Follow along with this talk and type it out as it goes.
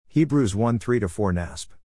Hebrews 1 3-4 NASB.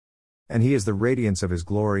 And he is the radiance of his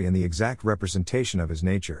glory and the exact representation of his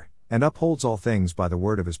nature, and upholds all things by the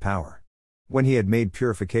word of his power. When he had made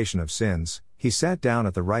purification of sins, he sat down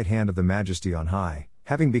at the right hand of the Majesty on high,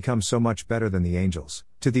 having become so much better than the angels,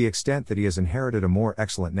 to the extent that he has inherited a more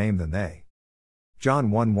excellent name than they.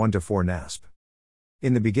 John 1 1-4 NASB.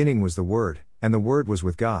 In the beginning was the Word, and the Word was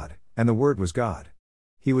with God, and the Word was God.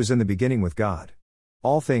 He was in the beginning with God.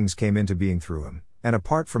 All things came into being through him, and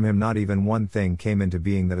apart from him not even one thing came into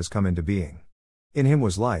being that has come into being. In him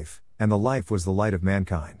was life, and the life was the light of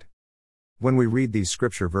mankind. When we read these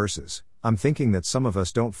scripture verses, I'm thinking that some of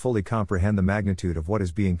us don't fully comprehend the magnitude of what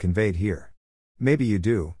is being conveyed here. Maybe you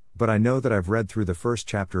do, but I know that I've read through the first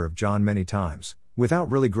chapter of John many times,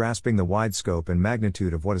 without really grasping the wide scope and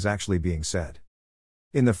magnitude of what is actually being said.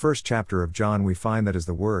 In the first chapter of John we find that as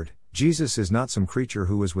the Word, Jesus is not some creature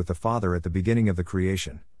who was with the Father at the beginning of the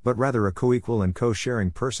creation, but rather a co-equal and co-sharing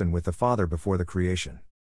person with the Father before the creation.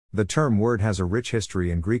 The term Word has a rich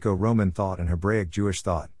history in Greco-Roman thought and Hebraic Jewish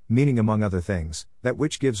thought, meaning among other things, that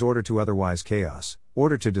which gives order to otherwise chaos,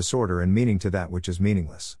 order to disorder and meaning to that which is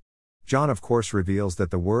meaningless. John of course reveals that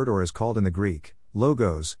the Word, or is called in the Greek,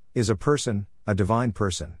 Logos, is a person, a divine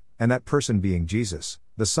person, and that person being Jesus,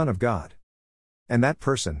 the Son of God. And that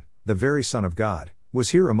person, the very Son of God, was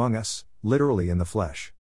here among us, literally in the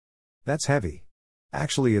flesh. That's heavy.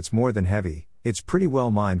 Actually, it's more than heavy, it's pretty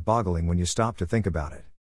well mind-boggling when you stop to think about it.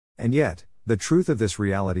 And yet, the truth of this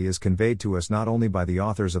reality is conveyed to us not only by the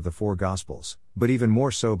authors of the four Gospels, but even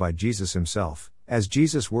more so by Jesus himself, as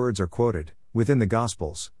Jesus' words are quoted, within the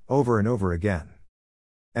Gospels, over and over again.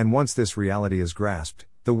 And once this reality is grasped,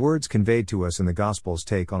 the words conveyed to us in the Gospels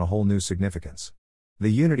take on a whole new significance.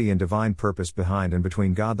 The unity and divine purpose behind and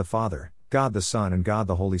between God the Father, God the Son and God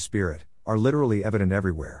the Holy Spirit, are literally evident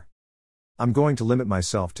everywhere. I'm going to limit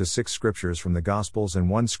myself to 6 scriptures from the Gospels and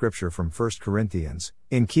 1 scripture from 1 Corinthians,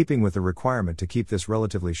 in keeping with the requirement to keep this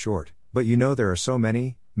relatively short, but you know there are so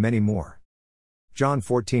many, many more. John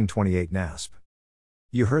 14:28 NASB.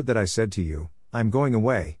 You heard that I said to you, I am going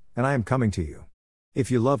away, and I am coming to you. If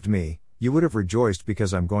you loved me, you would have rejoiced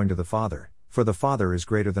because I'm going to the Father, for the Father is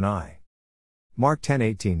greater than I. Mark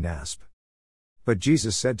 10:18 NASB. But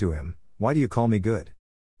Jesus said to him, Why do you call me good?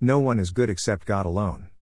 No one is good except God alone.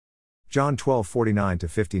 John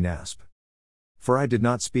 12:49-50 NASB. For I did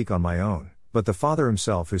not speak on my own, but the Father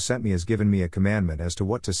himself who sent me has given me a commandment as to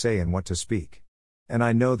what to say and what to speak. And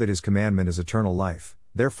I know that his commandment is eternal life,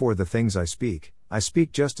 therefore the things I speak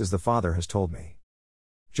just as the Father has told me.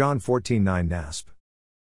 John 14:9 NASB.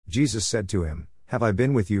 Jesus said to him, Have I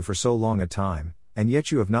been with you for so long a time, and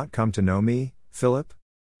yet you have not come to know me, Philip?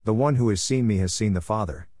 The one who has seen me has seen the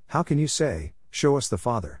Father, how can you say, Show us the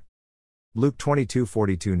Father? Luke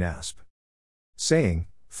 22:42 NASB. Saying,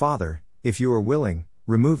 Father, if you are willing,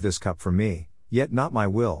 remove this cup from me, yet not my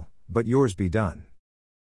will, but yours be done.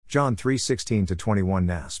 John 3:16-21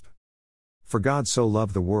 NASB. For God so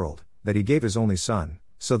loved the world, that he gave his only Son,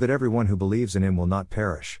 so that everyone who believes in him will not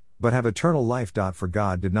perish, but have eternal life. For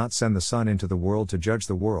God did not send the Son into the world to judge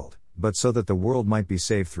the world, but so that the world might be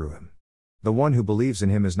saved through him. The one who believes in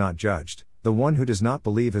him is not judged, the one who does not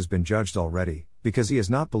believe has been judged already, because he has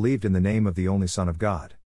not believed in the name of the only Son of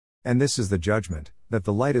God. And this is the judgment, that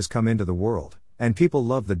the light has come into the world, and people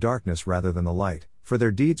love the darkness rather than the light, for their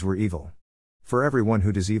deeds were evil. For everyone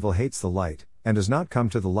who does evil hates the light, and does not come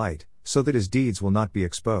to the light, so that his deeds will not be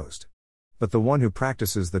exposed. But the one who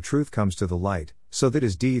practices the truth comes to the light, so that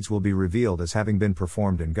his deeds will be revealed as having been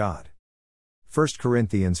performed in God. 1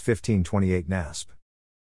 Corinthians 15:28 NASB.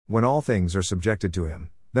 When all things are subjected to him,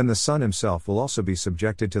 then the Son himself will also be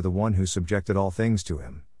subjected to the one who subjected all things to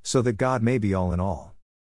him, so that God may be all in all.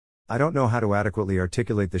 I don't know how to adequately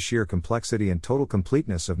articulate the sheer complexity and total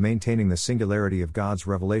completeness of maintaining the singularity of God's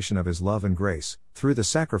revelation of his love and grace, through the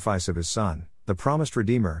sacrifice of his Son, the promised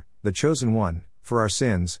Redeemer, the chosen one, for our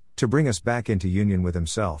sins, to bring us back into union with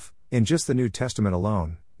himself, in just the New Testament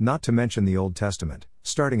alone, not to mention the Old Testament,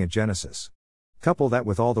 starting at Genesis. Couple that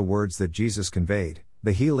with all the words that Jesus conveyed,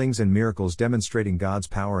 the healings and miracles demonstrating God's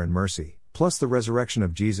power and mercy, plus the resurrection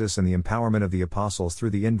of Jesus and the empowerment of the apostles through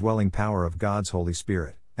the indwelling power of God's Holy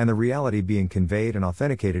Spirit, and the reality being conveyed and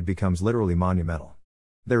authenticated becomes literally monumental.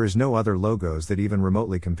 There is no other logos that even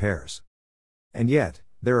remotely compares. And yet,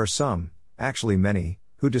 there are some, actually many,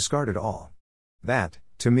 who discard it all. That,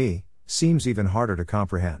 to me, seems even harder to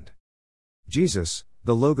comprehend. Jesus,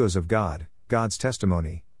 the logos of God, God's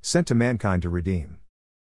testimony, sent to mankind to redeem.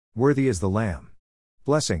 Worthy is the Lamb.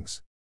 Blessings.